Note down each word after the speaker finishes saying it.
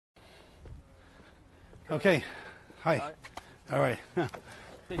Okay. Hi. Hi. All right.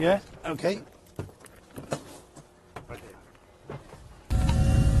 Yeah? Okay.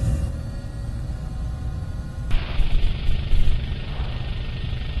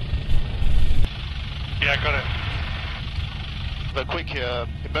 Yeah, got it. A quick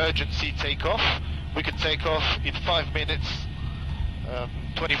emergency takeoff. We can take off in 5 minutes,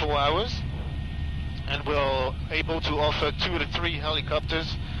 24 hours, and we're able to offer 2 to 3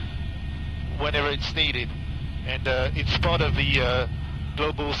 helicopters whenever it's needed. And it's part of the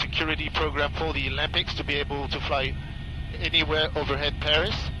global security program for the Olympics to be able to fly anywhere overhead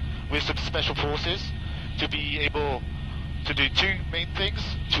Paris with some special forces, to be able to do 2 main things: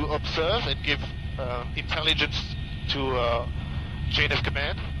 to observe and give intelligence to chain of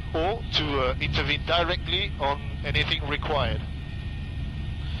command, or to intervene directly on anything required.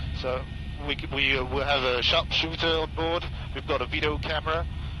 So we will have a sharpshooter on board, we've got a video camera,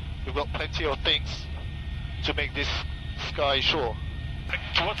 we've got plenty of things to make this sky sure.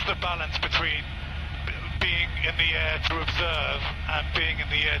 So what's the balance between being in the air to observe and being in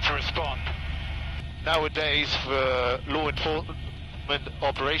the air to respond? Nowadays, for law enforcement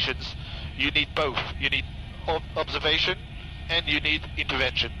operations, you need both. You need observation and you need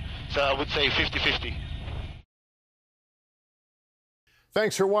intervention. So I would say 50-50.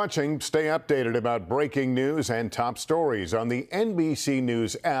 Thanks for watching. Stay updated about breaking news and top stories on the NBC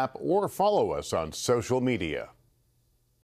News app or follow us on social media.